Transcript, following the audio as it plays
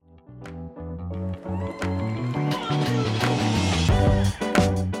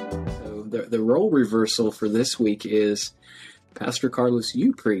the role reversal for this week is, Pastor Carlos,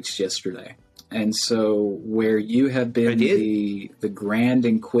 you preached yesterday. And so where you have been the grand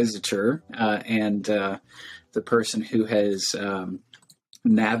inquisitor and the person who has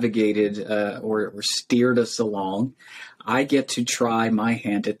navigated or steered us along, I get to try my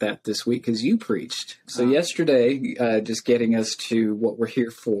hand at that this week because you preached. So yesterday, just getting us to what we're here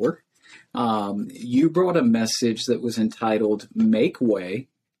for, you brought a message that was entitled "Make Way"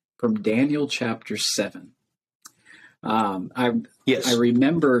 from Daniel chapter 7. I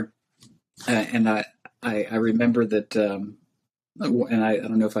remember, and I remember that, and I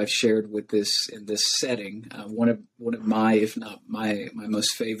don't know if I've shared with this in this setting. One of my, if not my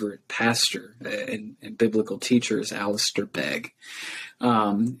most favorite pastor and biblical teacher is Alistair Begg,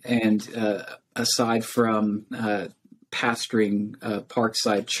 and aside from pastoring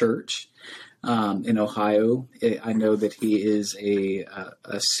Parkside Church in Ohio, I know that he is a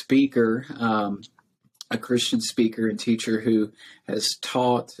speaker. A Christian speaker and teacher who has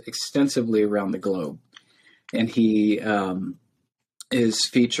taught extensively around the globe, and he is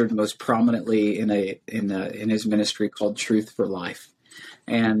featured most prominently in his ministry called Truth for Life.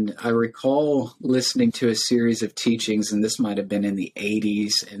 And I recall listening to a series of teachings, and this might have been in the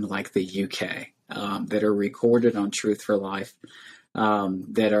 80s in like the UK, that are recorded on Truth for Life,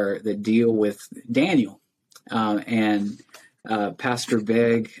 that deal with Daniel, and Pastor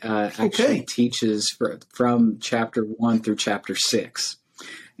Begg actually teaches from chapter 1 through chapter 6.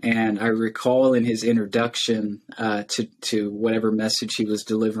 And I recall in his introduction to whatever message he was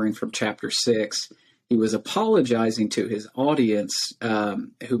delivering from chapter 6, he was apologizing to his audience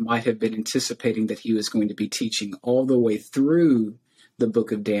who might have been anticipating that he was going to be teaching all the way through the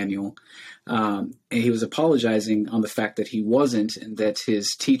book of Daniel. And he was apologizing on the fact that he wasn't, and that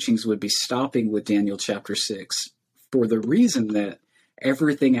his teachings would be stopping with Daniel chapter 6. For the reason that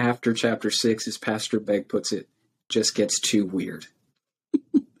everything after chapter 6, as Pastor Begg puts it, just gets too weird.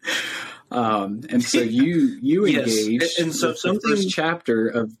 And so you engaged in the first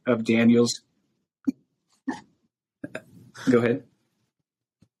chapter of Daniel's. Go ahead.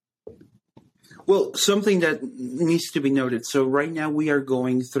 Well, something that needs to be noted. So right now we are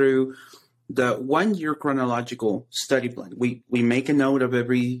going through the 1-year chronological study plan. We make a note of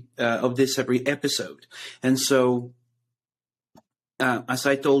every episode, and so. As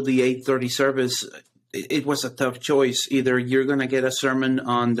I told the 8:30 service, it was a tough choice. Either you're going to get a sermon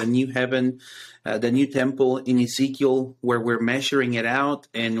on the new heaven, the new temple in Ezekiel, where we're measuring it out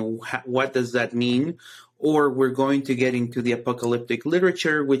and what does that mean, or we're going to get into the apocalyptic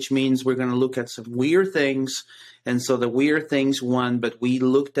literature, which means we're going to look at some weird things. And so the weird things won, but we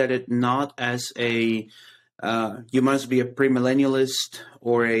looked at it not as you must be a premillennialist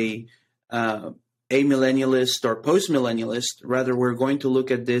or a amillennialist or postmillennialist. Rather, we're going to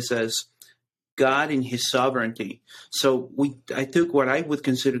look at this as God in his sovereignty. So I took what I would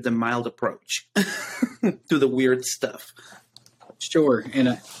consider the mild approach to the weird stuff. Sure.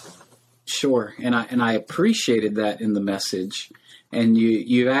 And I appreciated that in the message. And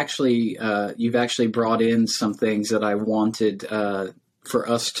you've actually brought in some things that I wanted for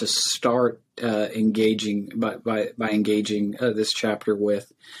us to start engaging by engaging this chapter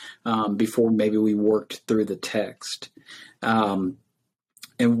with before maybe we worked through the text. And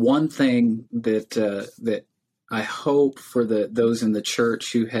one thing that I hope for those in the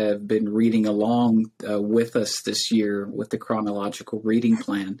church who have been reading along with us this year with the chronological reading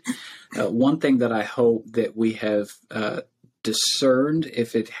plan, one thing that I hope that we have discerned,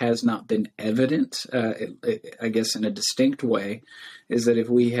 if it has not been evident, I guess in a distinct way, is that if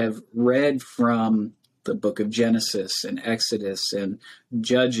we have read from the book of Genesis and Exodus and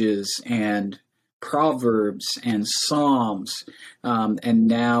Judges and Proverbs and Psalms, and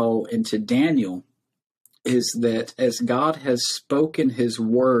now into Daniel, is that as God has spoken his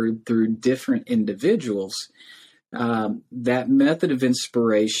word through different individuals, that method of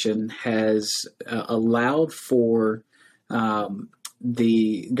inspiration has allowed for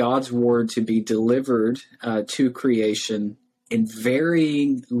God's word to be delivered to creation in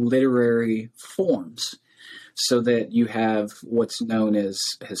varying literary forms, so that you have what's known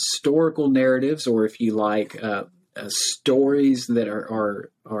as historical narratives, or if you like, stories that are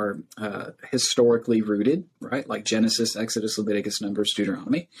historically rooted, right? Like Genesis, Exodus, Leviticus, Numbers,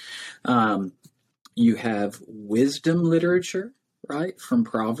 Deuteronomy. You have wisdom literature, right? From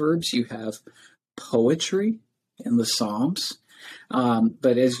Proverbs. You have poetry in the Psalms.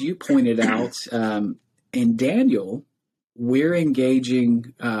 But as you pointed out, in Daniel, we're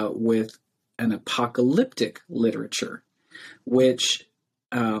engaging with an apocalyptic literature, which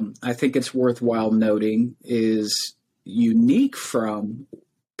I think it's worthwhile noting is unique from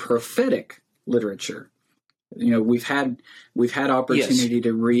prophetic literature. We've had opportunity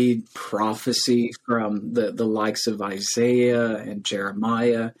to read prophecy from the likes of Isaiah and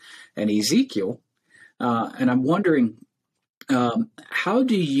Jeremiah and Ezekiel, and I'm wondering, when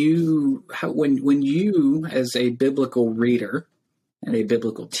you as a biblical reader and a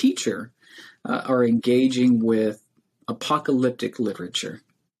biblical teacher are engaging with apocalyptic literature,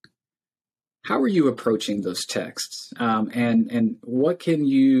 how are you approaching those texts? And what can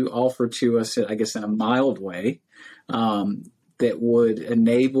you offer to us, I guess, in a mild way, that would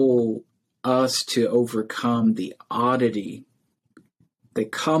enable us to overcome the oddity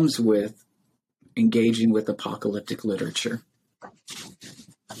that comes with engaging with apocalyptic literature?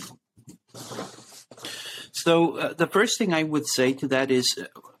 So the first thing I would say to that is,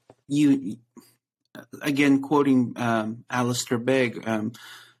 you, again, quoting Alistair Begg,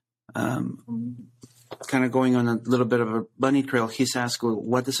 kind of going on a little bit of a bunny trail, he's asked, well,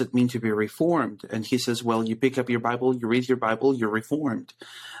 what does it mean to be reformed? And he says, well, you pick up your Bible, you read your Bible, you're reformed.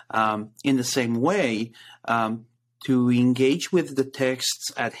 In the same way, to engage with the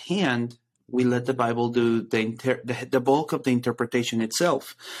texts at hand, we let the Bible do the bulk of the interpretation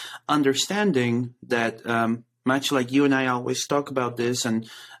itself, understanding that much like you and I always talk about this, and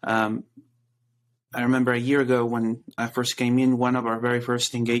I remember a year ago when I first came in, one of our very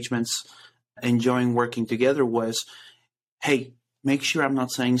first engagements, enjoying working together, was, hey, make sure I'm not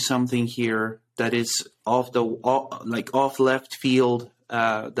saying something here that is off left field,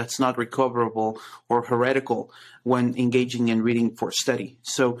 that's not recoverable or heretical when engaging in reading for study.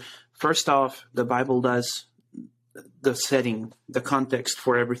 So first off, the Bible does the setting, the context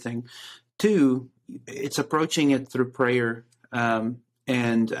for everything. Two, it's approaching it through prayer,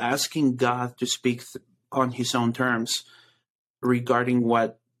 and asking God to speak on his own terms regarding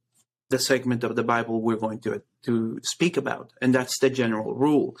what the segment of the Bible we're going to speak about. And that's the general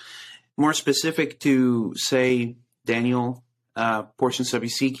rule. More specific to, say, Daniel, portions of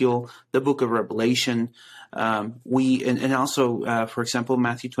Ezekiel, the book of Revelation, and also, for example,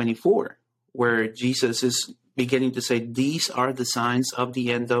 Matthew 24, where Jesus is beginning to say, these are the signs of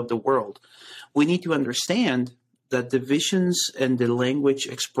the end of the world. We need to understand that the visions and the language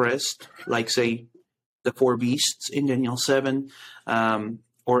expressed, like, say, the four beasts in Daniel 7,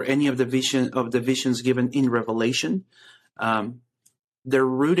 or any of the visions given in Revelation, they're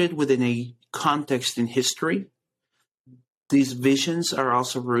rooted within a context in history. These visions are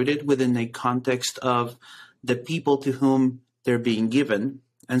also rooted within a context of the people to whom they're being given.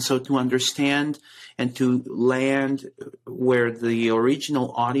 And so to understand and to land where the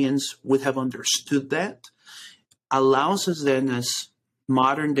original audience would have understood that allows us then, as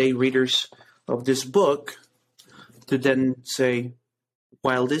modern day readers of this book, to then say,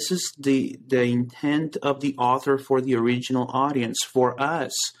 while this is the intent of the author for the original audience, for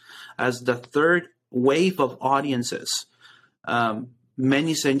us as the third wave of audiences,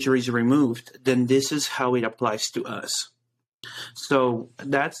 many centuries removed, then this is how it applies to us. So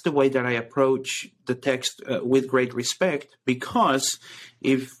that's the way that I approach the text, with great respect, because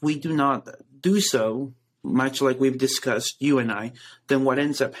if we do not do so, much like we've discussed, you and I, then what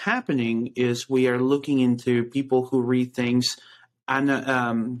ends up happening is we are looking into people who read things, and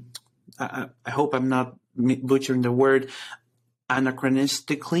I hope I'm not butchering the word,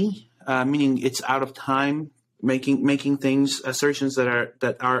 anachronistically, meaning it's out of time, making things, assertions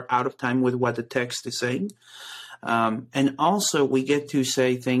that are out of time with what the text is saying. And also we get to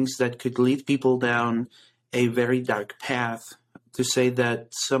say things that could lead people down a very dark path, to say that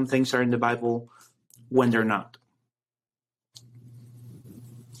some things are in the Bible when they're not.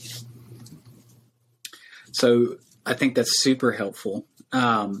 So I think that's super helpful.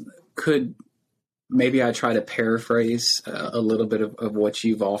 Could maybe I try to paraphrase a little bit of what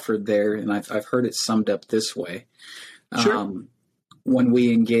you've offered there, and I've heard it summed up this way. Sure. When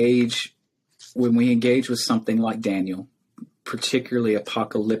we engage with something like Daniel, particularly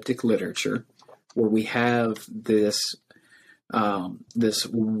apocalyptic literature, where we have this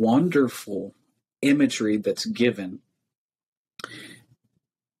wonderful imagery that's given,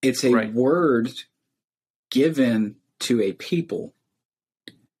 it's a word given to a people,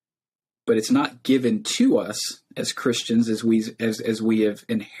 but it's not given to us as Christians as we have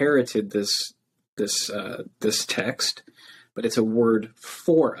inherited this text, but it's a word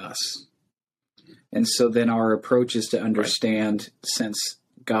for us. And so then our approach is to understand, since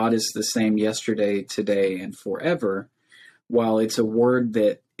God is the same yesterday, today, and forever, while it's a word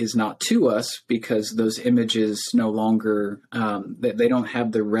that is not to us because those images no longer, they don't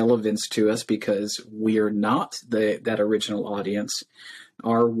have the relevance to us because we are not that original audience.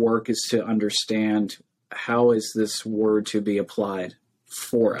 Our work is to understand, how is this word to be applied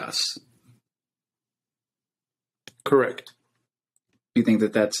for us. Correct. Do you think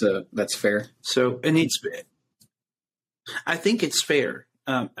that that's fair? So, and I think it's fair.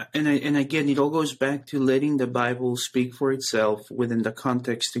 And again, it all goes back to letting the Bible speak for itself within the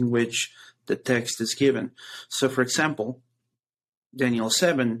context in which the text is given. So, for example, Daniel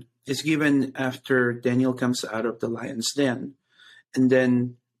 7 is given after Daniel comes out of the lion's den. And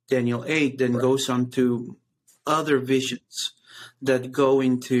then Daniel 8 then goes on to other visions that go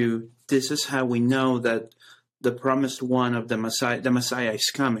into, this is how we know that the promised one of the Messiah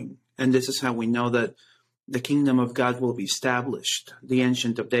is coming. And this is how we know that the kingdom of God will be established, the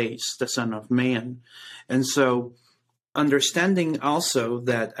Ancient of Days, the Son of Man. And so understanding also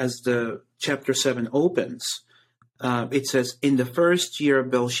that as the chapter 7 opens, it says, in the first year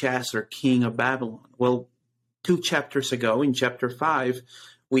of Belshazzar, king of Babylon. Well, 2 chapters ago, in chapter 5,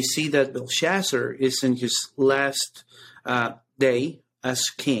 we see that Belshazzar is in his last day as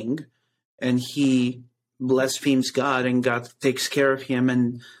king, and he blasphemes God, and God takes care of him.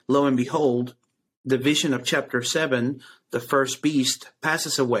 And lo and behold, the vision of chapter 7, the first beast,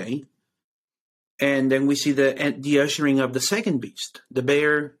 passes away. And then we see the ushering of the second beast, the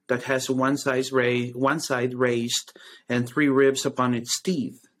bear that has one side raised and 3 ribs upon its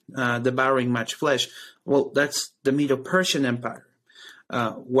teeth, devouring much flesh. Well, that's the Medo-Persian Empire.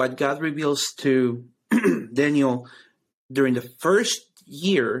 What God reveals to Daniel during the first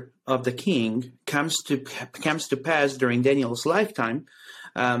year of the king comes to pass during Daniel's lifetime,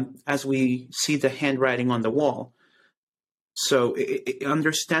 as we see the handwriting on the wall. So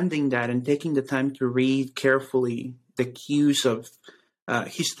understanding that and taking the time to read carefully the cues of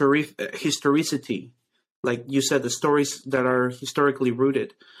historicity, like you said, the stories that are historically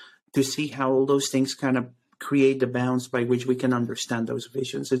rooted, to see how all those things kind of create the bounds by which we can understand those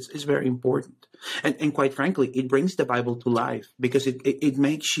visions, is very important. And quite frankly, it brings the Bible to life, because it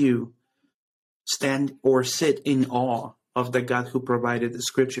makes you stand or sit in awe of the God who provided the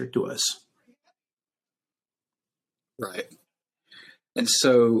scripture to us. Right. And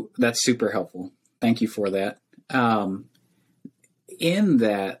so that's super helpful. Thank you for that. In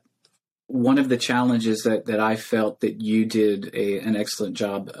that, one of the challenges that I felt that you did an excellent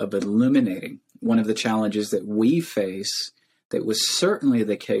job of illuminating, one of the challenges that we face that was certainly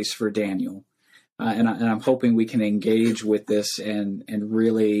the case for Daniel, and I'm hoping we can engage with this and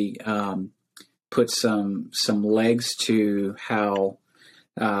really put some legs to how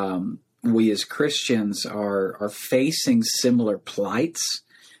we as Christians are facing similar plights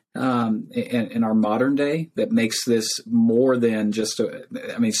in our modern day that makes this more than just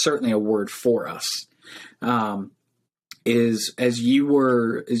certainly a word for us. Is as you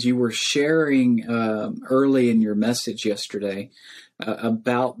were sharing early in your message yesterday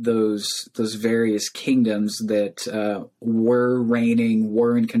about those various kingdoms that were reigning,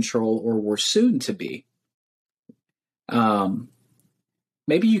 were in control, or were soon to be.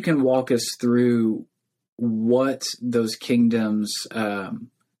 Maybe you can walk us through what those kingdoms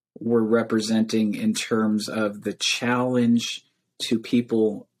were representing in terms of the challenge to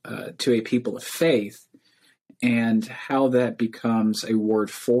people, to a people of faith, and how that becomes a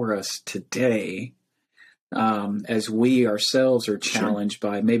word for us today, as we ourselves are challenged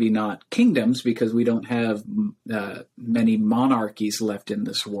by maybe not kingdoms, because we don't have many monarchies left in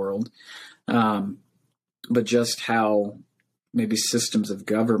this world, but just how maybe systems of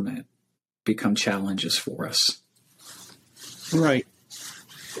government become challenges for us. Right.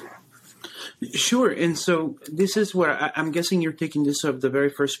 Sure. And so this is where I'm guessing you're taking this up the very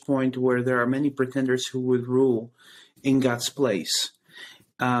first point, where there are many pretenders who would rule in God's place.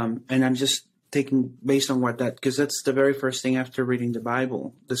 And I'm just taking based on what that, because that's the very first thing after reading the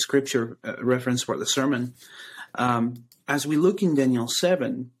Bible, the scripture reference for the sermon. As we look in Daniel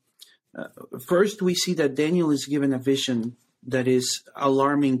 7, first we see that Daniel is given a vision that is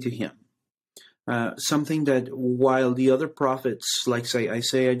alarming to him. Something that while the other prophets, like say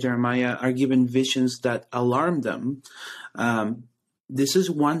Isaiah, Jeremiah, are given visions that alarm them, this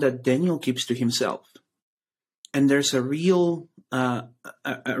is one that Daniel keeps to himself. And there's a real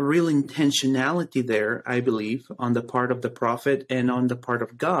intentionality there, I believe, on the part of the prophet and on the part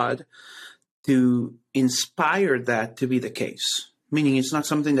of God to inspire that to be the case. Meaning it's not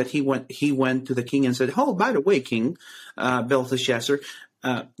something that he went to the king and said, "Oh, by the way, King Belteshazzar,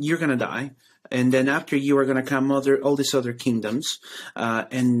 you're going to die. And then after you are going to come all these other kingdoms.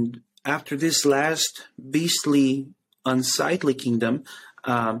 And after this last beastly, unsightly kingdom,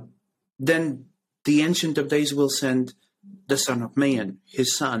 then the Ancient of Days will send the Son of Man,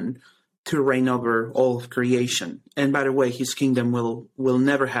 his son, to reign over all of creation. And by the way, his kingdom will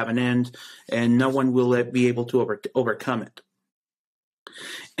never have an end, and no one will be able to overcome it."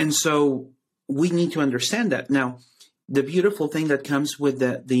 And so we need to understand that. Now, the beautiful thing that comes with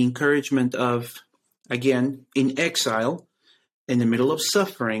the encouragement of, again, in exile, in the middle of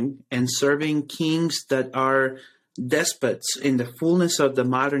suffering, and serving kings that are despots in the fullness of the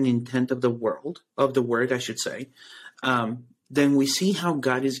modern intent of the world, of the word, I should say, then we see how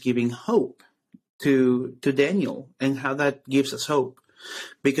God is giving hope to Daniel and how that gives us hope.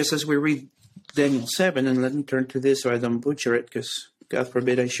 Because as we read Daniel 7, and let me turn to this so I don't butcher it, because God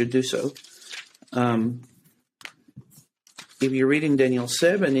forbid I should do so. If you're reading Daniel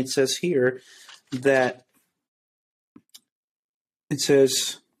 7, it says here that it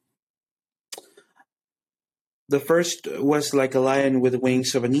says, the first was like a lion with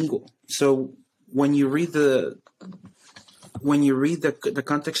wings of an eagle. So when you read the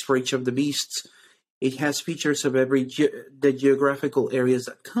context for each of the beasts, it has features of the geographical areas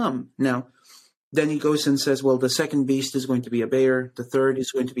that come. Now, then he goes and says, well, the second beast is going to be a bear, the third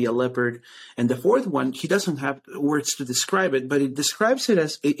is going to be a leopard, and the fourth one, he doesn't have words to describe it, but it describes it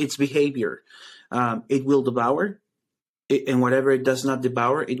as its behavior. It will devour, and whatever it does not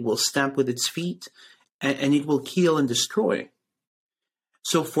devour, it will stamp with its feet, and it will kill and destroy.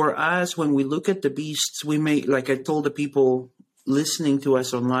 So for us, when we look at the beasts, we may, like I told the people listening to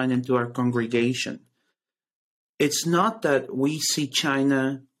us online and to our congregation, it's not that we see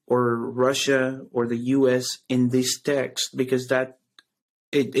China or Russia or the U.S. in this text, because that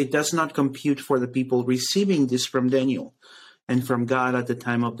it does not compute for the people receiving this from Daniel and from God at the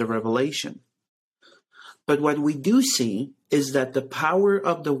time of the revelation. But what we do see is that the power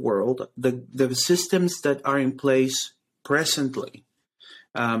of the world, the systems that are in place presently,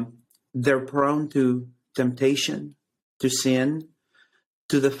 they're prone to temptation, to sin,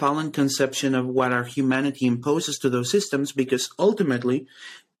 to the fallen conception of what our humanity imposes to those systems, because ultimately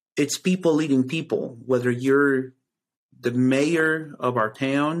it's people leading people, whether you're the mayor of our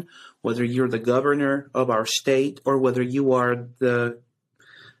town, whether you're the governor of our state, or whether you are the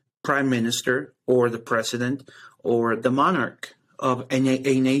prime minister or the president or the monarch of a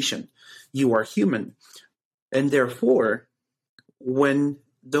nation. You are human. And therefore, when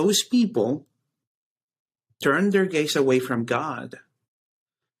those people turn their gaze away from God,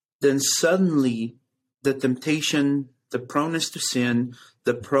 then suddenly the temptation, the proneness to sin,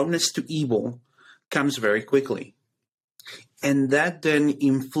 the proneness to evil comes very quickly. And that then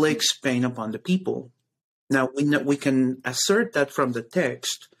inflicts pain upon the people. Now, we can assert that from the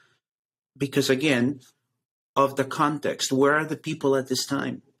text because, again, of the context. Where are the people at this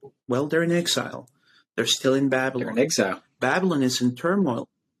time? Well, they're in exile. They're still in Babylon. They're in exile. Babylon is in turmoil.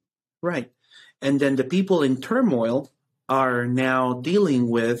 Right. And then the people in turmoil are now dealing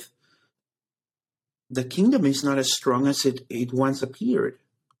with the kingdom is not as strong as it once appeared,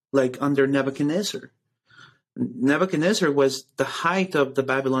 like under Nebuchadnezzar. Nebuchadnezzar was the height of the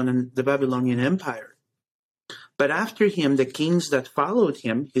Babylonian Empire. But after him, the kings that followed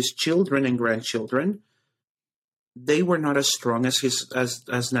him, his children and grandchildren, they were not as strong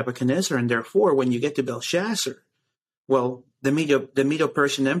as Nebuchadnezzar. And therefore, when you get to Belshazzar, well, the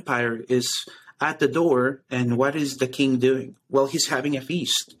Medo-Persian Empire is at the door, and what is the king doing? Well, he's having a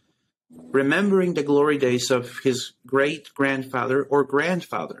feast, remembering the glory days of his great-grandfather or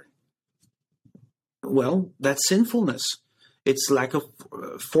grandfather. Well, that's sinfulness. It's lack of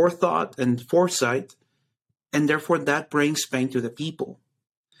forethought and foresight, and therefore that brings pain to the people.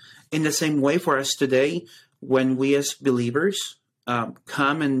 In the same way for us today, when we as believers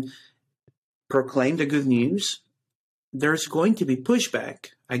come and proclaim the good news, there's going to be pushback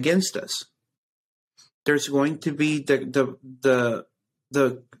against us. There's going to be the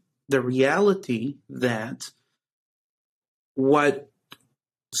reality that what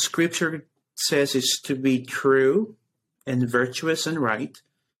Scripture says is to be true and virtuous and right,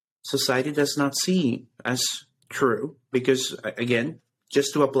 society does not see as true because, again,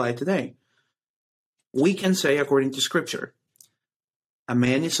 just to apply today, we can say, according to Scripture, a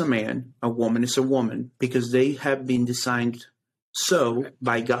man is a man, a woman is a woman, because they have been designed so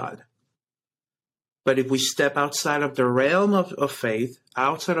by God. But if we step outside of the realm of faith,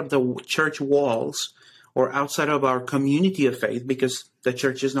 outside of the church walls, or outside of our community of faith, because the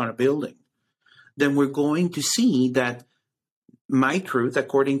church is not a building, then we're going to see that my truth,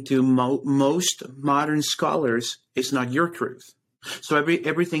 according to most modern scholars, is not your truth. So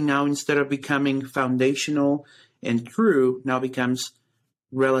everything now, instead of becoming foundational and true, now becomes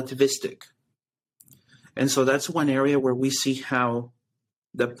relativistic. And so that's one area where we see how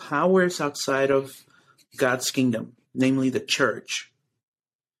the powers outside of God's kingdom, namely the church,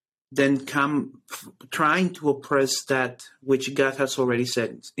 then come trying to oppress that which God has already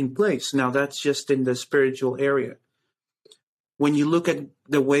set in place. Now, that's just in the spiritual area. when you look at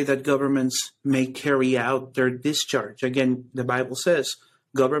the way that governments may carry out their discharge, again, the Bible says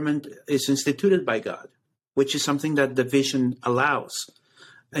government is instituted by God, which is something that the vision allows.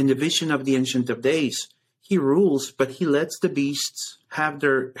 In the vision of the Ancient of Days, he rules, but he lets the beasts have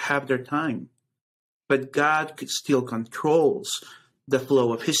their time. But God still controls the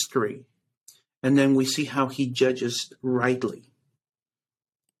flow of history. And then we see how he judges rightly.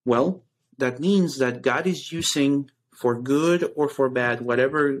 Well, that means that God is using, for good or for bad,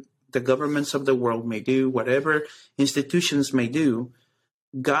 whatever the governments of the world may do, whatever institutions may do,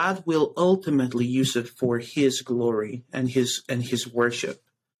 God will ultimately use it for his glory and his worship,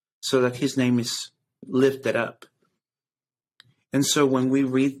 so that his name is lifted up. And so when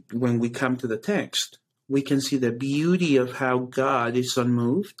we come to the text, we can see the beauty of how God is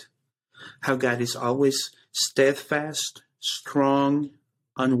unmoved, how God is always steadfast, strong,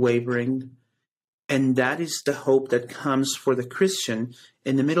 unwavering. And that is the hope that comes for the Christian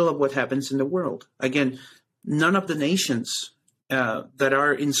in the middle of what happens in the world. Again, none of the nations that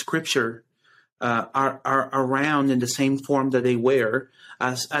are in Scripture are around in the same form that they were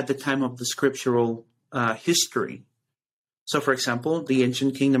as at the time of the scriptural history. So, for example, the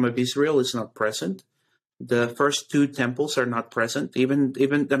ancient kingdom of Israel is not present. The first two temples are not present. Even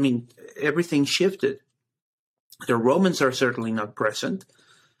everything shifted. The Romans are certainly not present.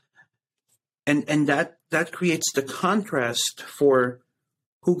 And that creates the contrast for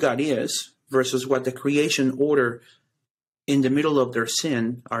who God is versus what the creation order in the middle of their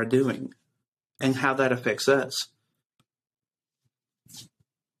sin are doing, and how that affects us.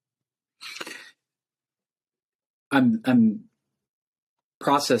 I'm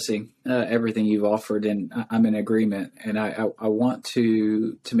processing everything you've offered, and I'm in agreement. And I want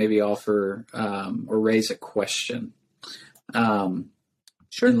to maybe offer or raise a question.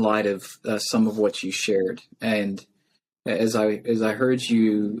 Sure. In light of some of what you shared, and as I heard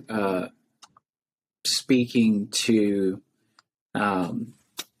you speaking to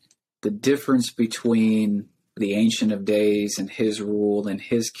the difference between the Ancient of Days and his rule and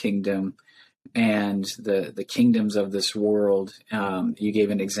his kingdom and the kingdoms of this world, you gave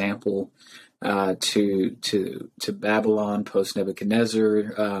an example to Babylon post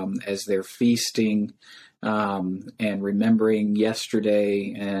Nebuchadnezzar as they're feasting. And remembering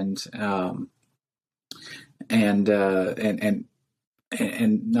yesterday, and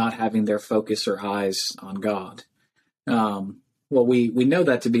not having their focus or eyes on God. Well, we know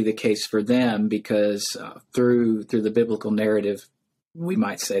that to be the case for them because through the biblical narrative, we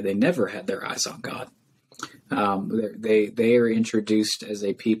might say they never had their eyes on God. They are introduced as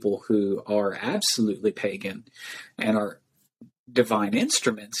a people who are absolutely pagan and are divine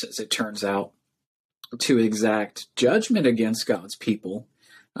instruments, as it turns out, to exact judgment against God's people,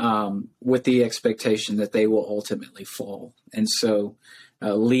 with the expectation that they will ultimately fall. And so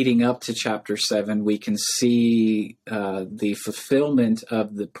leading up to chapter 7, we can see the fulfillment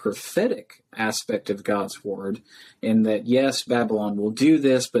of the prophetic aspect of God's word, in that, yes, Babylon will do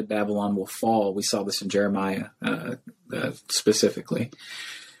this, but Babylon will fall. We saw this in Jeremiah specifically.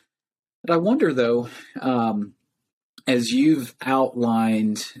 But I wonder, though, as you've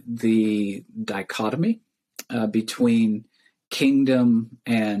outlined the dichotomy between kingdom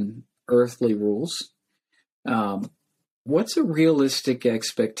and earthly rules, what's a realistic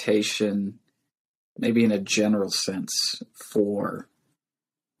expectation, maybe in a general sense, for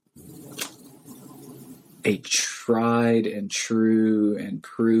a tried and true and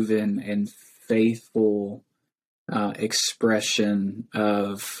proven and faithful expression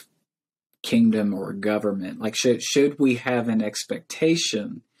of kingdom or government? Like, should we have an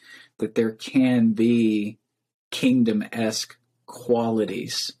expectation that there can be kingdom-esque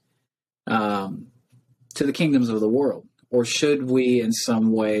qualities to the kingdoms of the world? Or should we in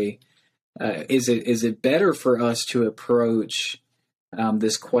some way, is it better for us to approach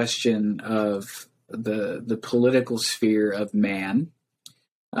this question of the political sphere of man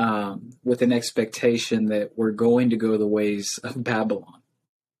with an expectation that we're going to go the ways of Babylon?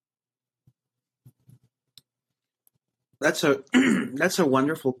 That's a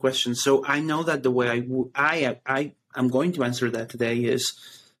wonderful question. So I know that the way I'm going to answer that today is,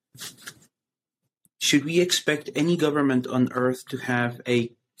 should we expect any government on earth to have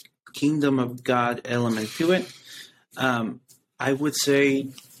a kingdom of God element to it? I would say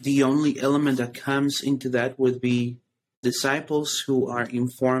the only element that comes into that would be disciples who are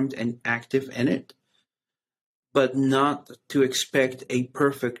informed and active in it, but not to expect a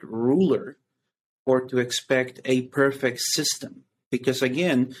perfect ruler or to expect a perfect system. Because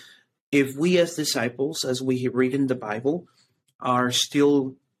again, if we as disciples, as we read in the Bible, are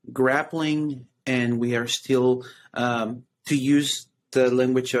still grappling and we are still to use the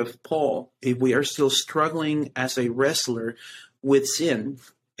language of Paul, if we are still struggling as a wrestler with sin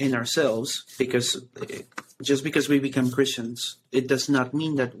in ourselves, because just because we become Christians, it does not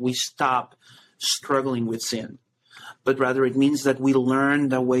mean that we stop struggling with sin, but rather it means that we learn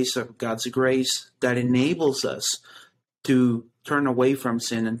the ways of God's grace that enables us to turn away from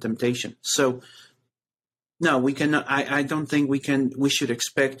sin and temptation. So, no, we cannot. I don't think we can. We should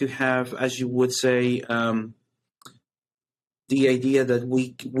expect to have, as you would say, the idea that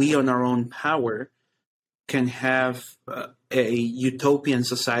we on our own power can have a utopian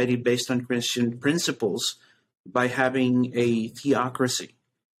society based on Christian principles by having a theocracy.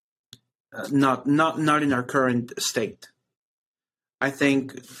 Not in our current state. I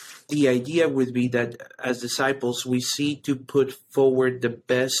think the idea would be that as disciples, we see to put forward the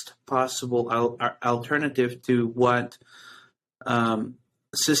best possible alternative to what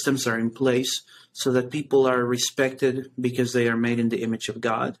systems are in place, so that people are respected because they are made in the image of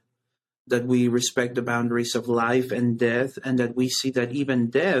God, that we respect the boundaries of life and death, and that we see that even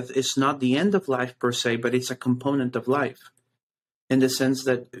death is not the end of life per se, but it's a component of life, in the sense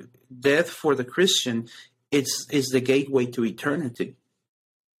that death for the Christian is the gateway to eternity.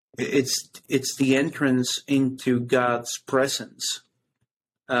 It's the entrance into God's presence.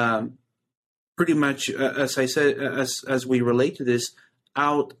 Pretty much, as I said, as we relate to this,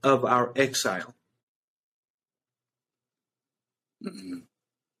 out of our exile.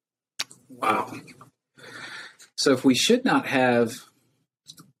 Wow. So if we should not have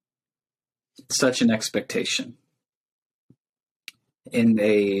such an expectation in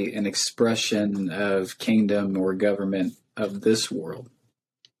an expression of kingdom or government of this world,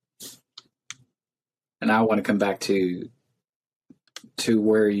 and I want to come back to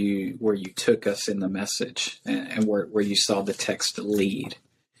where you took us in the message and where you saw the text lead.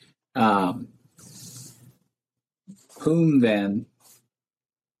 Whom then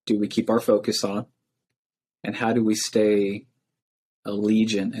do we keep our focus on, and how do we stay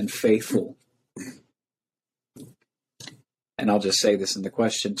allegiant and faithful? And I'll just say this in the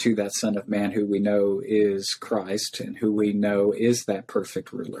question, to that Son of Man who we know is Christ and who we know is that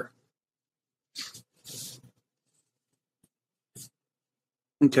perfect ruler.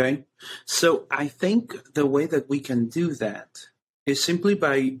 Okay, so I think the way that we can do that is simply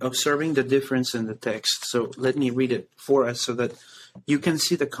by observing the difference in the text. So let me read it for us so that you can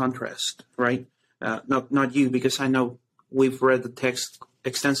see the contrast, right? Not you, because I know we've read the text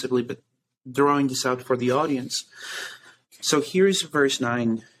extensively, but drawing this out for the audience. So here's verse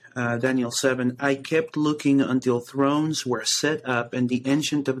 9, Daniel 7. I kept looking until thrones were set up and the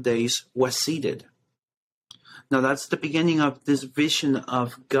Ancient of Days was seated. Now that's the beginning of this vision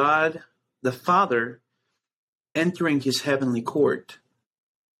of God the Father entering his heavenly court.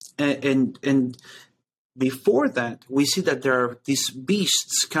 And before that, we see that there are these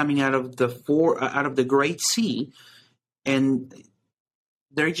beasts coming out of the great sea, and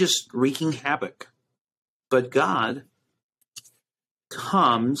they're just wreaking havoc. But God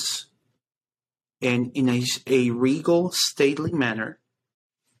comes and in a regal, stately manner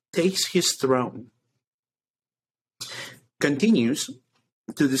takes his throne, continues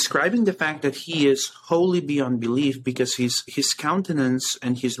to describing the fact that he is wholly beyond belief, because his countenance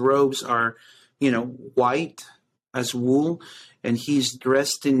and his robes are, white as wool, and he's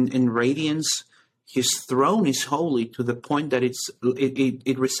dressed in radiance. His throne is holy to the point that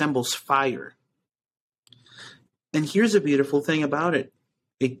it resembles fire. And here's a beautiful thing about it.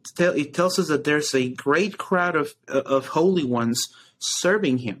 It tells us that there's a great crowd of holy ones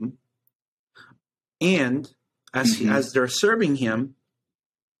serving him, and as they're serving him,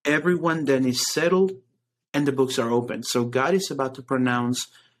 everyone then is settled and the books are open. So God is about to pronounce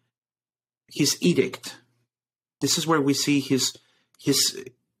his edict. This is where we see his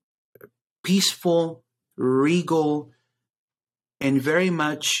peaceful, regal, and very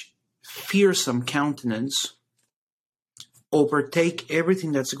much fearsome countenance overtake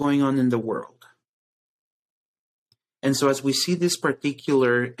everything that's going on in the world. And so as we see this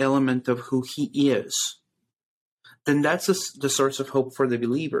particular element of who he is, then that's the source of hope for the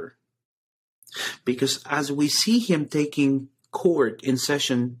believer. Because as we see him taking court in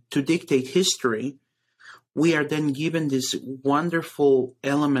session to dictate history, we are then given this wonderful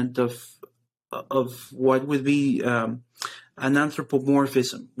element of what would be an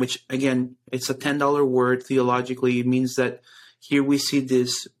anthropomorphism, which, again, it's a $10 word theologically. It means that here we see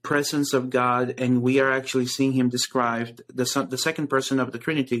this presence of God, and we are actually seeing him described, the second person of the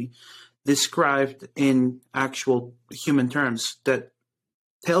Trinity, described in actual human terms, that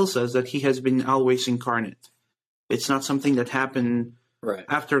tells us that he has been always incarnate. It's not something that happened right.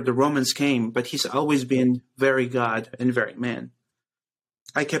 after the Romans came, but he's always been very God and very man.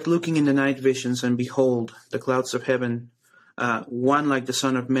 I kept looking in the night visions, and behold, the clouds of heaven, one like the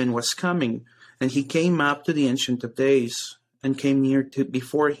Son of Man was coming, and he came up to the Ancient of Days and came near to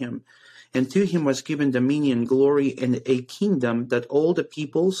before him. And to him was given dominion, glory, and a kingdom, that all the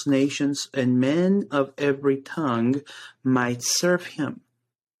peoples, nations, and men of every tongue might serve him.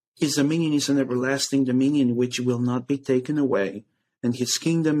 His dominion is an everlasting dominion which will not be taken away, and his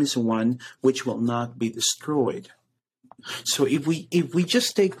kingdom is one which will not be destroyed. So if we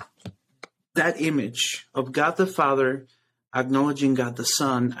just take that image of God the Father acknowledging God the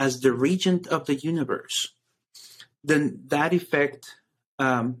Son as the regent of the universe, then that affects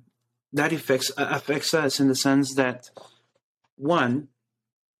us in the sense that, one,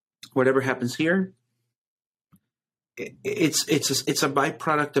 whatever happens here, it's a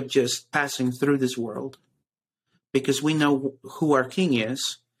byproduct of just passing through this world, because we know who our King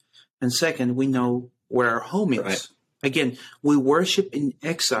is, and second, we know where our home is. Right. Again, we worship in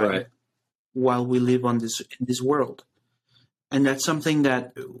exile while we live in this world, and that's something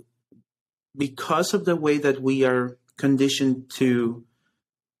that, because of the way that we are conditioned to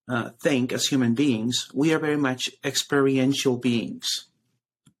think as human beings, we are very much experiential beings.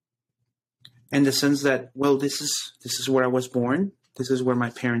 In the sense that, well, this is where I was born. This is where my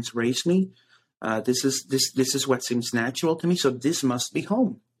parents raised me. This is what seems natural to me. So this must be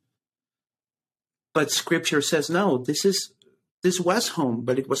home. But Scripture says no. This was home,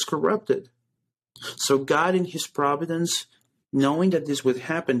 but it was corrupted. So God, in His providence, knowing that this would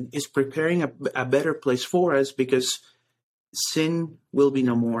happen, is preparing a better place for us, because sin will be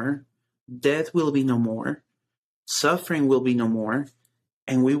no more, death will be no more, suffering will be no more,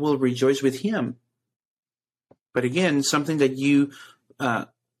 and we will rejoice with Him. But again, something that you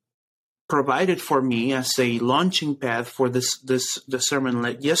provided for me as a launching pad for the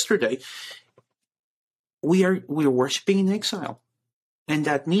sermon yesterday, we are worshiping in exile, and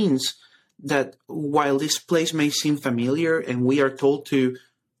that means that while this place may seem familiar, and we are told to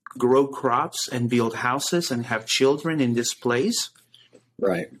grow crops and build houses and have children in this place,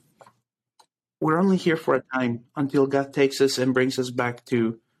 right, we're only here for a time until God takes us and brings us back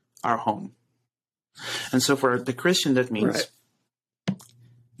to our home. And so for the Christian, that means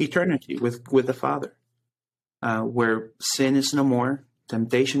eternity with the Father, where sin is no more,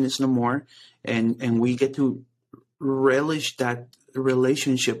 temptation is no more, and we get to relish that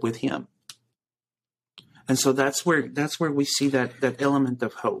relationship with Him. And so that's where we see that element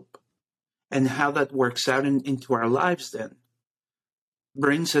of hope, and how that works out into our lives then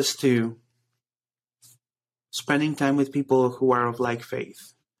brings us to spending time with people who are of like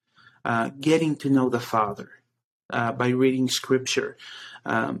faith, getting to know the Father by reading Scripture.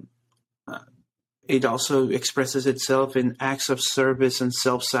 It also expresses itself in acts of service and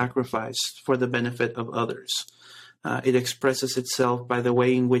self-sacrifice for the benefit of others. It expresses itself by the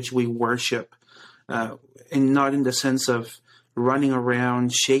way in which we worship, and not in the sense of running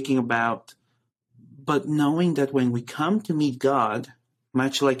around, shaking about, but knowing that when we come to meet God,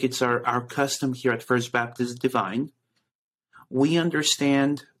 much like it's our custom here at First Baptist Divine, we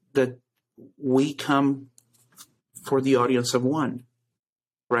understand that we come for the audience of one,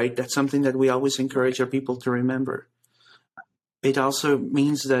 right? That's something that we always encourage our people to remember. It also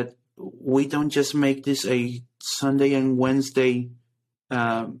means that we don't just make this a Sunday and Wednesday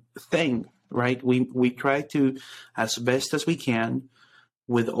thing, right? We try to, as best as we can,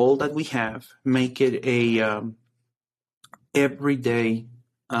 with all that we have, make it a everyday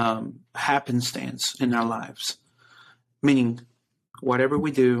happenstance in our lives. Meaning, whatever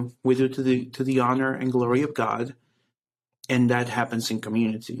we do to the honor and glory of God, and that happens in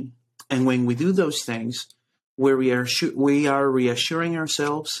community. And when we do those things, we are reassuring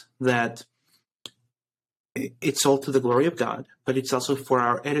ourselves that it's all to the glory of God, but it's also for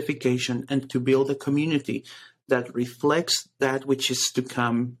our edification and to build a community that reflects that which is to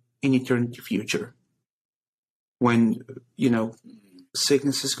come in eternity future. When,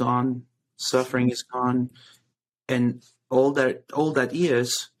 sickness is gone, suffering is gone, and all that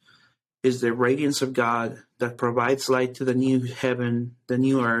is the radiance of God that provides light to the new heaven, the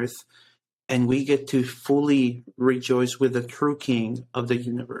new earth, and we get to fully rejoice with the true King of the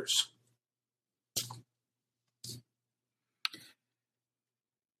universe.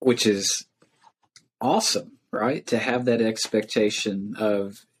 Which is awesome, right? To have that expectation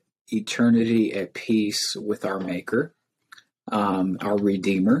of eternity at peace with our Maker, our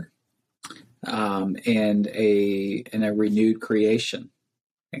Redeemer, and a renewed creation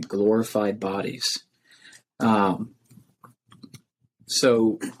and glorified bodies.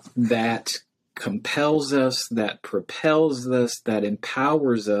 So that compels us, that propels us, that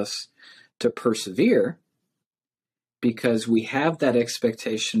empowers us to persevere, because we have that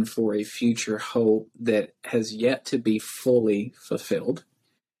expectation for a future hope that has yet to be fully fulfilled.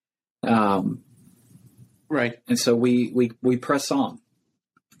 Right. And so we press on.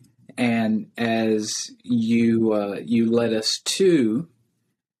 And as you led us to,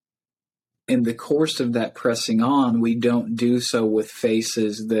 in the course of that pressing on, we don't do so with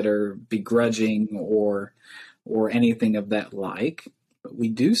faces that are begrudging or anything of that like, but we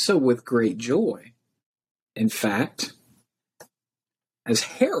do so with great joy. In fact, as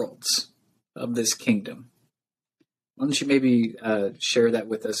heralds of this kingdom. Why don't you maybe share that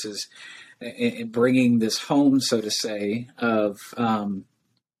with us as in bringing this home, so to say, of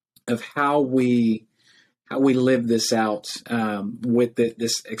how we live this out with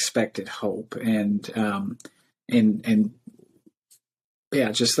this expected hope, and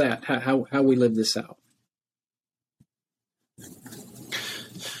yeah, just that, how we live this out.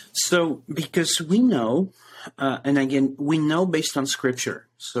 So, because we know, and again, we know based on Scripture.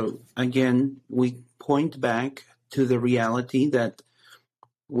 So, again, we point back to the reality that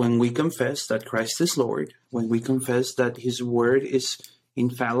when we confess that Christ is Lord, when we confess that His Word is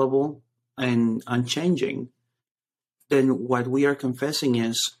infallible and unchanging, then what we are confessing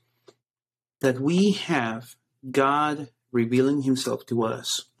is that we have God revealing Himself to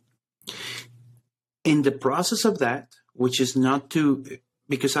us. In the process of that, which is not to,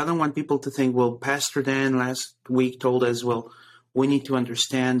 because I don't want people to think, well, Pastor Dan last week told us, well, we need to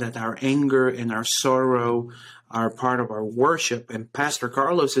understand that our anger and our sorrow are part of our worship. And Pastor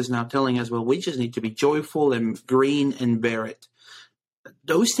Carlos is now telling us, well, we just need to be joyful and green and bear it.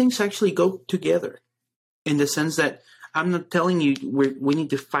 Those things actually go together in the sense that I'm not telling you we need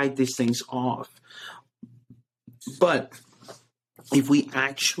to fight these things off. But if we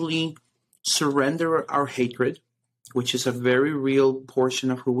actually surrender our hatred, which is a very real portion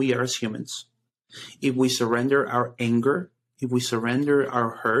of who we are as humans, if we surrender our anger, if we surrender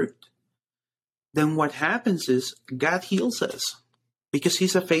our hurt, then what happens is God heals us, because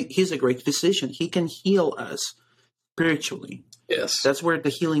He's a great physician. He can heal us spiritually. Yes. That's where the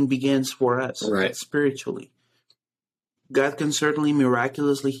healing begins for us, right? Spiritually. God can certainly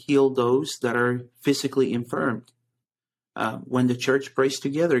miraculously heal those that are physically infirmed. When the church prays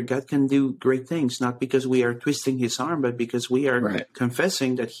together, God can do great things, not because we are twisting His arm, but because we are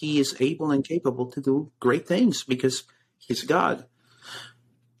confessing that He is able and capable to do great things, because He's God.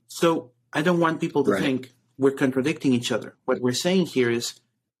 So I don't want people to think we're contradicting each other. What we're saying here is,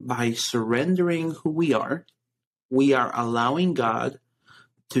 by surrendering who we are allowing God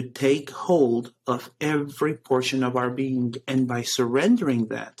to take hold of every portion of our being. And by surrendering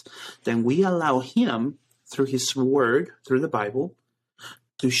that, then we allow Him, through His Word, through the Bible,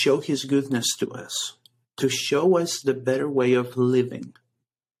 to show His goodness to us, to show us the better way of living.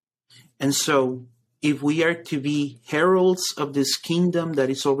 And so, if we are to be heralds of this kingdom that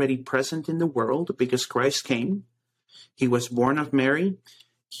is already present in the world, because Christ came, He was born of Mary,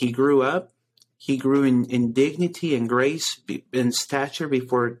 He grew up, He grew in dignity and grace and stature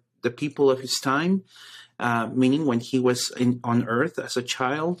before the people of His time, meaning when He was on earth as a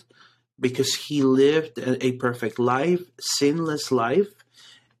child, because He lived a perfect life, sinless life,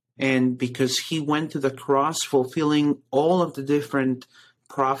 and because He went to the cross fulfilling all of the different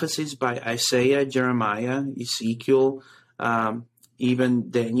prophecies by Isaiah, Jeremiah, Ezekiel, even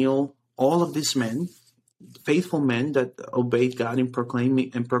Daniel, all of these men, faithful men that obeyed God in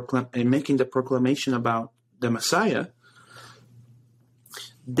proclaiming and making the proclamation about the Messiah,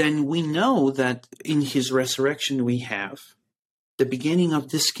 then we know that in His resurrection we have the beginning of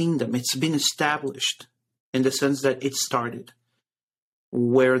this kingdom. It's been established in the sense that it started.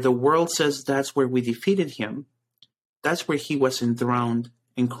 Where the world says that's where we defeated Him, that's where He was enthroned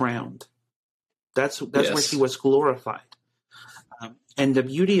and crowned. That's where He was glorified. And the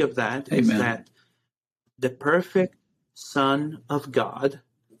beauty of that is that the perfect Son of God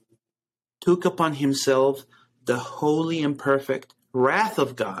took upon Himself the holy and perfect wrath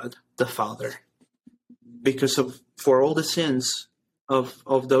of God the Father, for all the sins of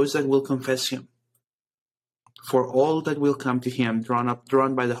those that will confess Him, for all that will come to Him,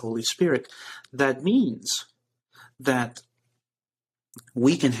 drawn by the Holy Spirit. That means that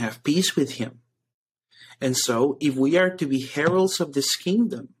we can have peace with Him. And so, if we are to be heralds of this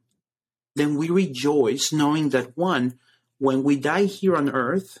kingdom, then we rejoice knowing that, one, when we die here on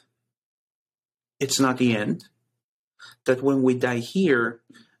earth, it's not the end. That when we die here,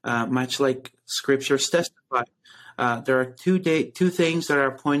 much like Scriptures testify, there are two things that are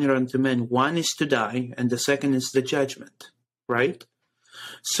appointed unto men. One is to die, and the second is the judgment, right?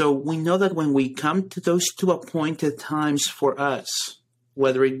 So we know that when we come to those two appointed times for us,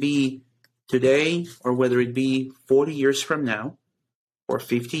 whether it be today or whether it be 40 years from now or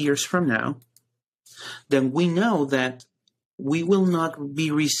 50 years from now, then we know that we will not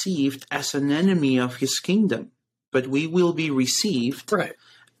be received as an enemy of his kingdom, but we will be received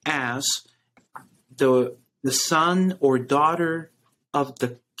as the son or daughter of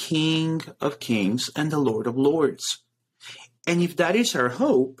the King of Kings and the Lord of Lords. And if that is our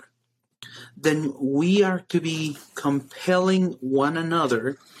hope, then we are to be compelling one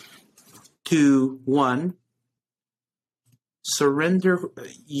another to, one, surrender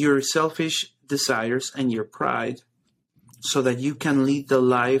your selfish desires and your pride so that you can lead the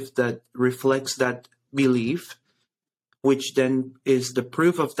life that reflects that belief, which then is the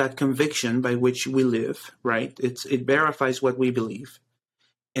proof of that conviction by which we live, right? It verifies what we believe.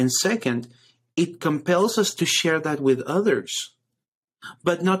 And second, it compels us to share that with others,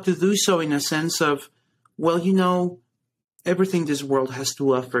 but not to do so in a sense of, well, you know, everything this world has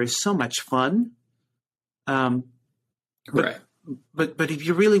to offer is so much fun. But if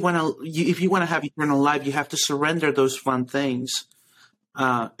you really want to, if you want to have eternal life, you have to surrender those fun things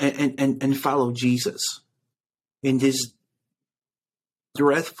and follow Jesus in this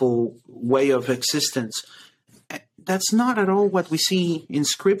dreadful way of existence. That's not at all what we see in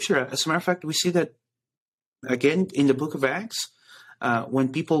Scripture. As a matter of fact, we see that again in the book of Acts.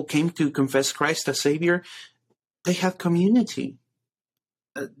 When people came to confess Christ as Savior, they had community.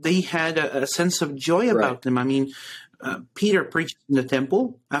 They had a sense of joy about them. I mean, Peter preached in the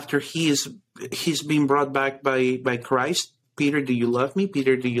temple after he's been brought back by Christ. Peter, do you love me?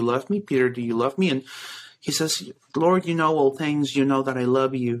 Peter, do you love me? Peter, do you love me? And he says, Lord, you know all things. You know that I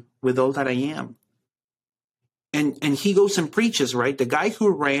love you with all that I am. And he goes and preaches, right? The guy who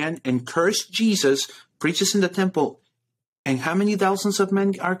ran and cursed Jesus preaches in the temple. And how many thousands of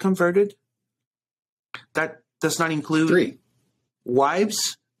men are converted? That does not include 3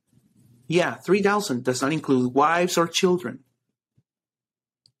 wives. Yeah, 3,000 does not include wives or children.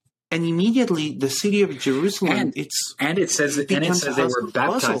 And immediately the city of Jerusalem, it says they were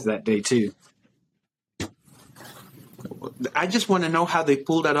baptized that day too. I just want to know how they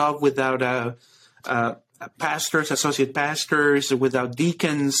pulled that off without pastors, associate pastors, without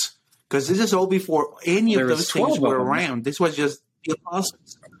deacons, because this is all before any of those things were around. This was just the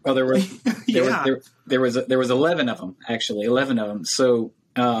apostles. Well, there was 11 of them, actually, 11 of them. So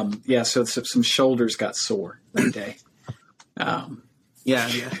so some shoulders got sore that day.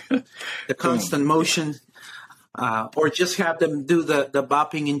 The constant motion, or just have them do the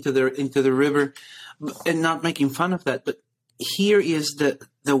bopping into the river, and not making fun of that. But here is the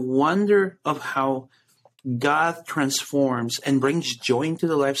wonder of how God transforms and brings joy into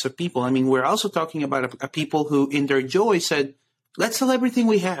the lives of people. I mean, we're also talking about a people who, in their joy, said, let's sell everything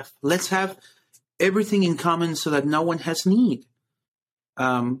we have. Let's have everything in common so that no one has need.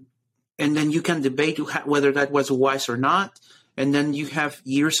 And then you can debate whether that was wise or not. And then you have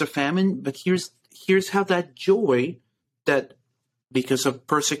years of famine. But here's how that joy, that because of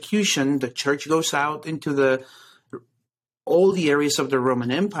persecution, the church goes out into all the areas of the Roman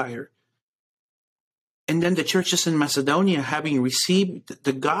Empire. And then the churches in Macedonia, having received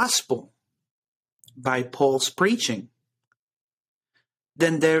the gospel by Paul's preaching,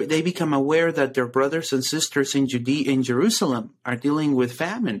 then they become aware that their brothers and sisters in Jerusalem are dealing with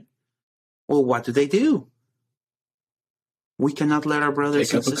famine. Well, what do? We cannot let our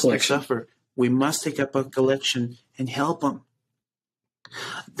brothers and sisters suffer. We must take up a collection and help them.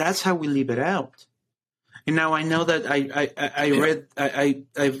 That's how we leave it out. And now I know that I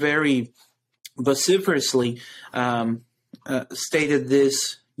very vociferously stated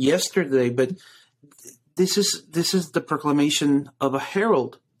this yesterday, but this is the proclamation of a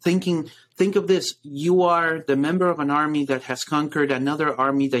herald. Think of this: you are the member of an army that has conquered another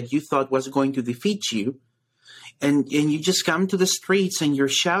army that you thought was going to defeat you, and you just come to the streets and you're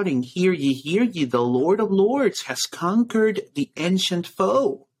shouting, "Hear ye! The Lord of Lords has conquered the ancient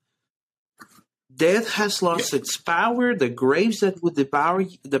foe. Death has lost its power. The graves that would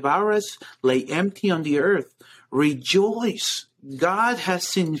devour us lay empty on the earth. Rejoice! God has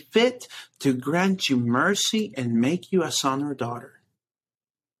seen fit to grant you mercy and make you a son or daughter."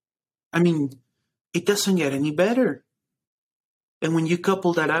 I mean, it doesn't get any better. And when you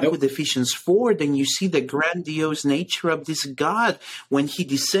couple that up with Ephesians 4, then you see the grandiose nature of this God when he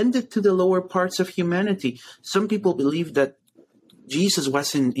descended to the lower parts of humanity. Some people believe that Jesus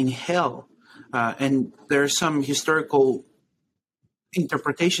was in hell. And there are some historical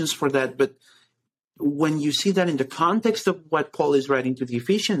interpretations for that. But when you see that in the context of what Paul is writing to the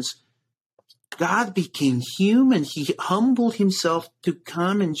Ephesians, God became human. He humbled himself to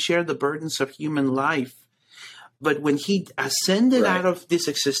come and share the burdens of human life. But when he ascended out of this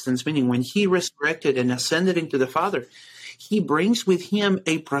existence, meaning when he resurrected and ascended into the Father, he brings with him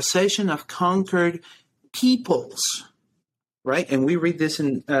a procession of conquered peoples, right? And we read this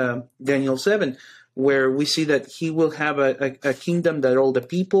in Daniel 7, where we see that he will have a kingdom that all the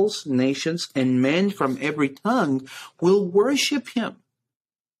peoples, nations, and men from every tongue will worship him.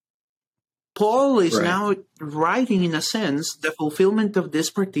 Paul is now writing, in a sense, the fulfillment of this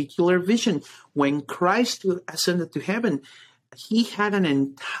particular vision. When Christ ascended to heaven, he had an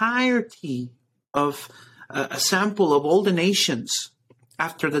entirety of a sample of all the nations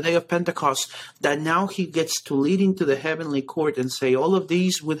after the day of Pentecost that now he gets to lead into the heavenly court and say, all of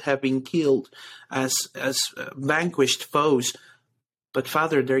these would have been killed as vanquished foes. But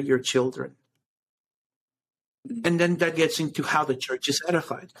Father, they're your children. And then that gets into how the church is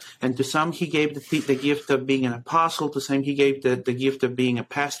edified. And to some, he gave the gift of being an apostle. To some, he gave the gift of being a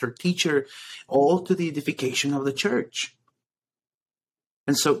pastor, teacher, all to the edification of the church.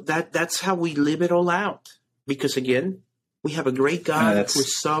 And so that's how we live it all out. Because again, we have a great God who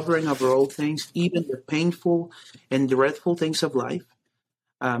is sovereign over all things, even the painful and dreadful things of life.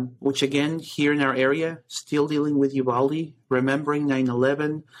 Which again, here in our area, still dealing with Uvalde, remembering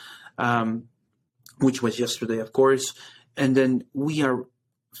 9/11, which was yesterday, of course. And then we are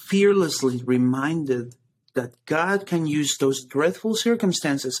fearlessly reminded that God can use those dreadful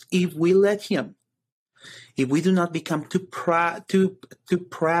circumstances if we let him. If we do not become too proud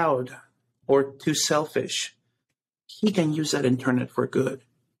or too selfish, he can use that and turn it for good.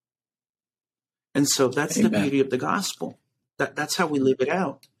 And so that's the beauty of the gospel. That's how we live it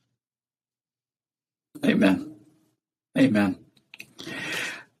out. Amen. Amen.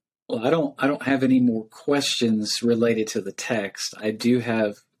 Well, I don't have any more questions related to the text. I do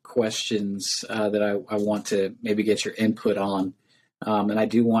have questions that I want to maybe get your input on. And I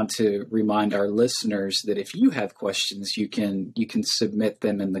do want to remind our listeners that if you have questions, you can submit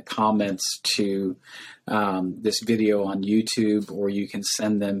them in the comments to this video on YouTube, or you can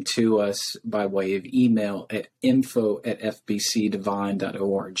send them to us by way of email at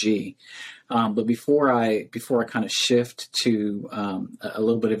info@fbcdivine.org. But before I kind of shift to a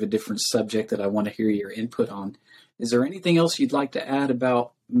little bit of a different subject that I want to hear your input on, is there anything else you'd like to add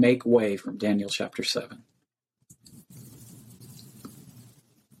about Make Way from Daniel chapter 7?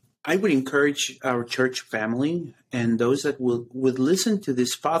 I would encourage our church family and those that would listen to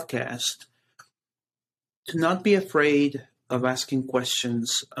this podcast to not be afraid of asking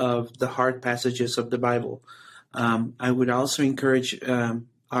questions of the hard passages of the Bible. I would also encourage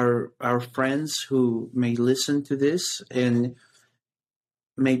our friends who may listen to this and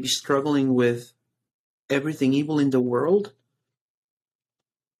may be struggling with everything evil in the world.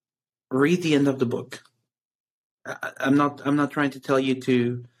 Read the end of the book. I'm not trying to tell you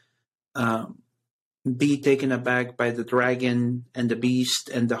to be taken aback by the dragon and the beast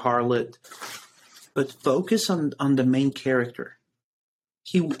and the harlot, but focus on the main character.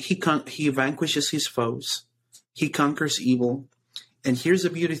 He vanquishes his foes. He conquers evil. And here's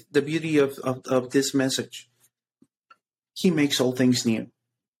the beauty of this message. He makes all things new.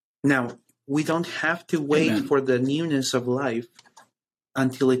 Now, we don't have to wait for the newness of life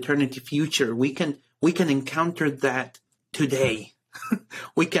until eternity future. We can encounter that today.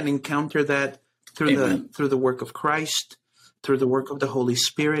 We can encounter that through the work of Christ, through the work of the Holy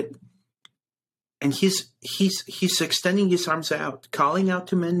Spirit. And he's extending his arms out, calling out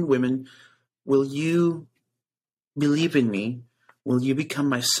to men and women, will you believe in me? Will you become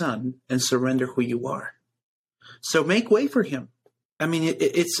my son and surrender who you are? So make way for him. I mean,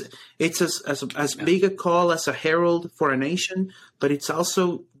 it's as big a call as a herald for a nation, but it's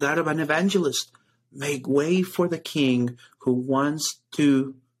also that of an evangelist. Make way for the King who wants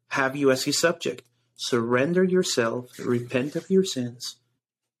to have you as his subject. Surrender yourself, repent of your sins,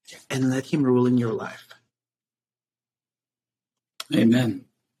 and let him rule in your life. Amen.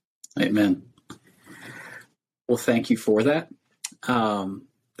 Amen. Well, thank you for that.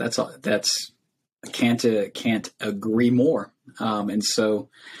 That's I can't agree more. And so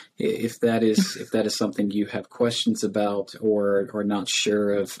if that is something you have questions about or not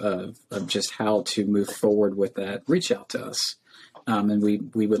sure of just how to move forward with that, reach out to us. And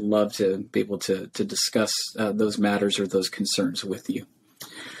we would love to be able to discuss those matters or those concerns with you.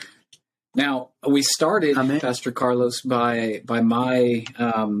 Now, we started, Pastor Carlos, by my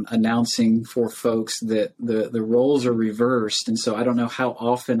announcing for folks that the roles are reversed. And so I don't know how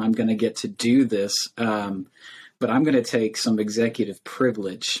often I'm going to get to do this, but I'm going to take some executive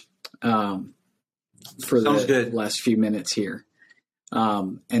privilege for the last few minutes here.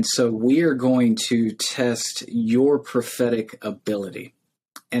 And so we are going to test your prophetic ability.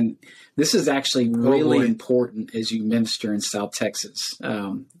 And this is actually really important as you minister in South Texas.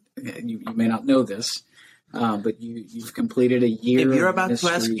 You may not know this, but you've completed a year. If you're about to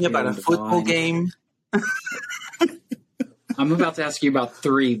ask me about a football game, I'm about to ask you about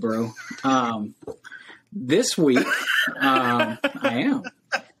 3, bro. This week, I am.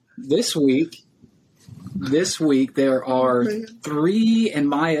 This week, there are 3, in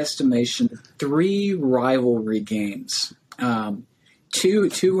my estimation, 3 rivalry games.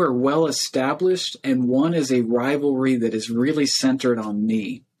 Two are well established, and one is a rivalry that is really centered on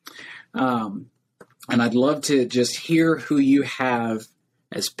me. And I'd love to just hear who you have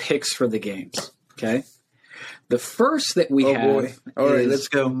as picks for the games. Okay. The first that we have All right, is let's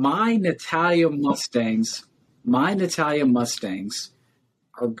go. My Natalia Mustangs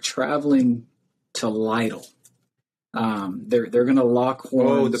are traveling to Lytle. They're going to lock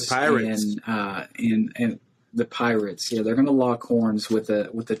horns. The Pirates. In the Pirates. Yeah, they're going to lock horns with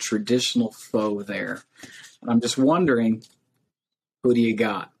a traditional foe there. And I'm just wondering, who do you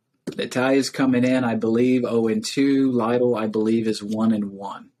got? Natalia's coming in, I believe, 0-2. Lytle, I believe, is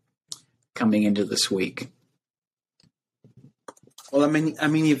 1-1 coming into this week. Well, I mean,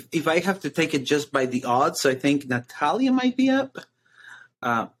 if I have to take it just by the odds, I think Natalia might be up.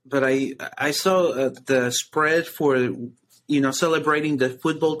 But I saw the spread for celebrating the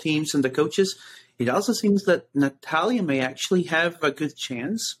football teams and the coaches. It also seems that Natalia may actually have a good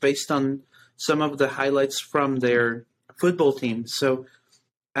chance based on some of the highlights from their football team. So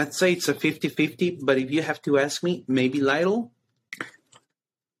I'd say it's a 50-50. But if you have to ask me, maybe Lytle.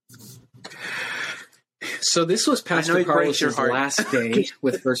 So this was Pastor Carlos's last day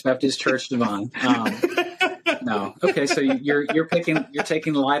with First Baptist Church Divine. No, okay. So you're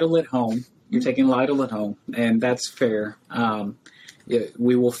taking Lytle at home. You're taking Lytle at home, and that's fair.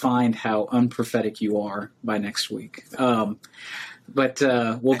 We will find how unprophetic you are by next week. But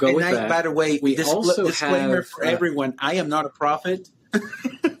we'll go with that. By the way, we also disclaimer have, for everyone: I am not a prophet.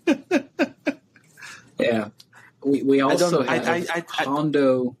 Yeah, we also have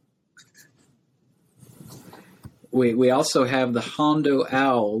Hondo. We also have the Hondo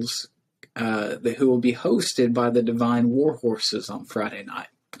Owls, who will be hosted by the Divine War Horses on Friday night.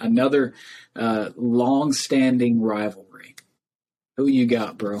 Another long-standing rivalry. Who you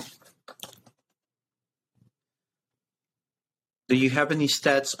got, bro? Do you have any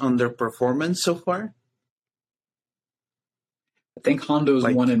stats on their performance so far? I think Hondo's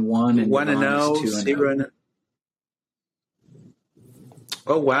 1-1 and 1-0, 2-0.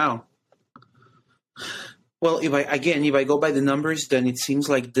 Oh wow. Well, if I go by the numbers, then it seems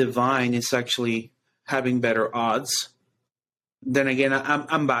like Divine is actually having better odds. Then again,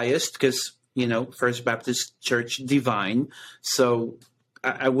 I'm biased because First Baptist Church Divine, so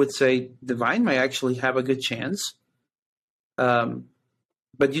I would say Divine might actually have a good chance.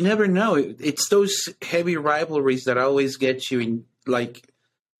 But you never know. It's those heavy rivalries that always get you in. Like,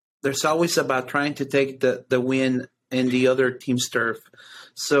 there's always about trying to take the win in the other team's turf.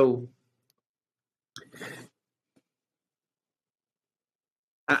 So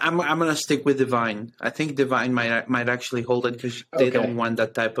I'm gonna stick with Divine. I think Divine might actually hold it because they don't want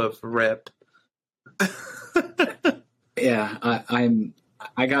that type of rep. Yeah,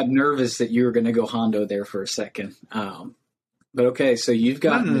 I got nervous that you were going to go Hondo there for a second. But okay, so you've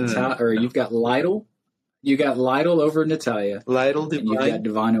got you've got Lytle. You got Lytle over Natalia. Lytle, Divine. And you've got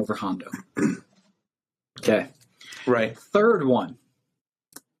Divine over Hondo. Okay. Right. Third one.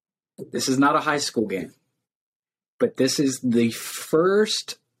 This is not a high school game, but this is the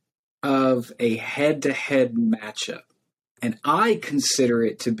first of a head-to-head matchup. And I consider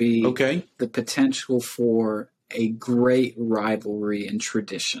it to be the potential for a great rivalry and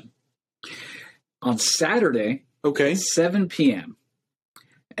tradition. On Saturday, 7 p.m.,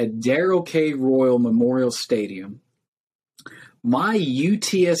 at Darrell K. Royal Memorial Stadium, my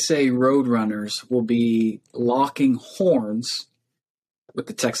UTSA Roadrunners will be locking horns with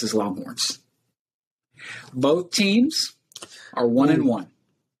the Texas Longhorns. Both teams are 1-1.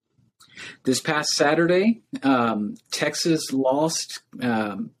 This past Saturday, Texas lost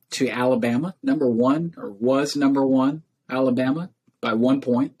to Alabama, was number one, Alabama, by 1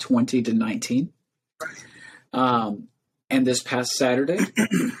 point, 20-19. And this past Saturday,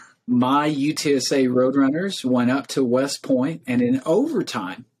 my UTSA Roadrunners went up to West Point and in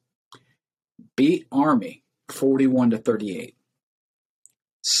overtime beat Army 41-38.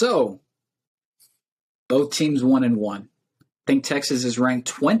 So, both teams 1-1. I think Texas is ranked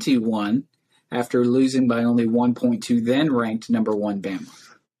 21 after losing by only 1 point to then ranked number one Bama.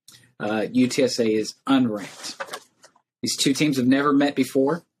 UTSA is unranked. These two teams have never met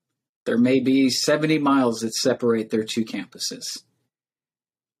before. There may be 70 miles that separate their two campuses.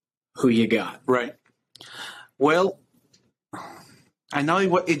 Who you got? Right. Well, I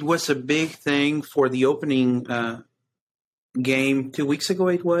know it was a big thing for the opening game 2 weeks ago.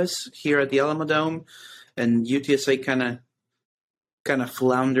 It was here at the Alamo Dome, and UTSA kind of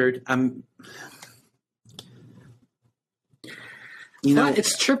floundered.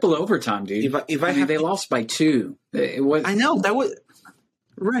 It's triple overtime, dude. They lost by 2. I know that was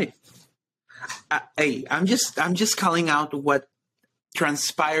right. I'm just calling out what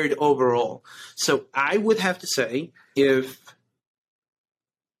transpired overall. So I would have to say,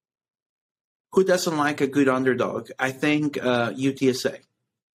 who doesn't like a good underdog? I think UTSA.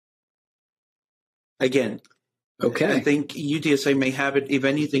 Again, okay. I think UTSA may have it, if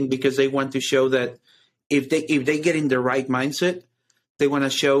anything, because they want to show that if they get in the right mindset, they want to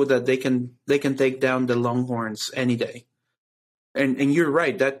show that they can take down the Longhorns any day. And you're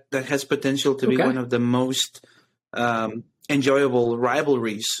right, that has potential to be one of the most enjoyable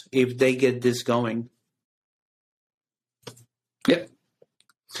rivalries if they get this going. Yep.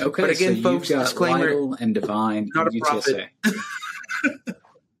 Okay. But again, so folks, you've got disclaimer: Lytle and Divine, not a UTSA. prophet.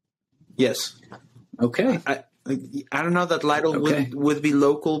 Yes. Okay. I don't know that Lytle would be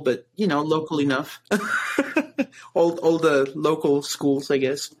local, but local enough. all the local schools, I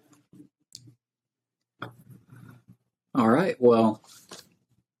guess. All right. Well,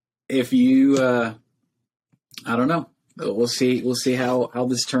 if you, I don't know. We'll see. We'll see how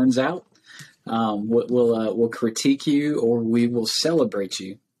this turns out. We'll critique you, or we will celebrate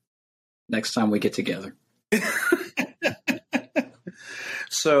you next time we get together.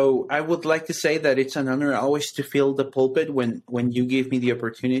 So I would like to say that it's an honor always to fill the pulpit when you give me the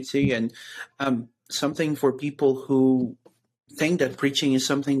opportunity, and something for people who think that preaching is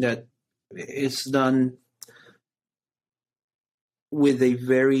something that is done with a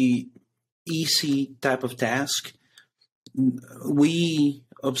very easy type of task. We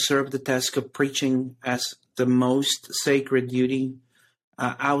observe the task of preaching as the most sacred duty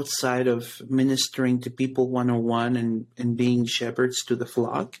outside of ministering to people one-on-one and being shepherds to the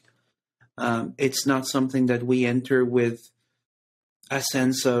flock. It's not something that we enter with a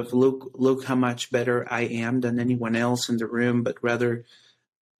sense of look how much better I am than anyone else in the room, but rather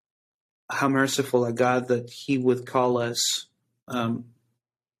how merciful a God that He would call us to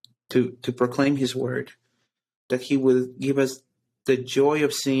proclaim His word, that He would give us the joy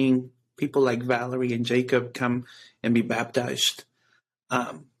of seeing people like Valerie and Jacob come and be baptized,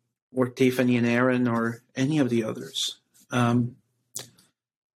 or Tiffany and Aaron, or any of the others. And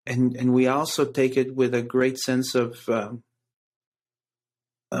we also take it with a great sense of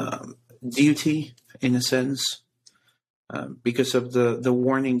duty, in a sense, because of the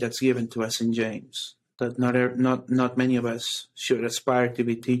warning that's given to us in James, that not many of us should aspire to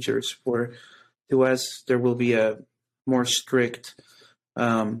be teachers. For to us there will be a more strict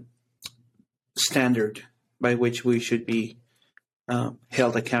standard by which we should be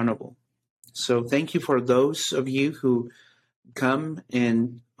held accountable. So thank you for those of you who come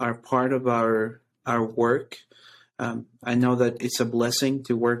and are part of our work. I know that it's a blessing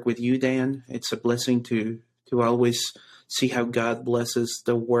to work with you, Dan. It's a blessing to always see how God blesses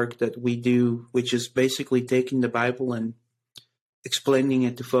the work that we do, which is basically taking the Bible and explaining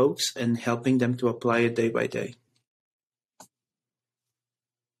it to folks and helping them to apply it day by day.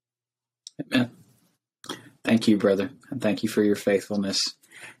 Amen. Thank you, brother. And thank you for your faithfulness.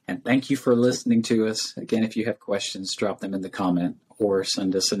 And thank you for listening to us. Again, if you have questions, drop them in the comment or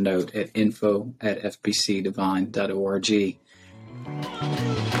send us a note at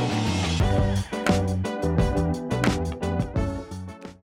info@fbcdivine.org.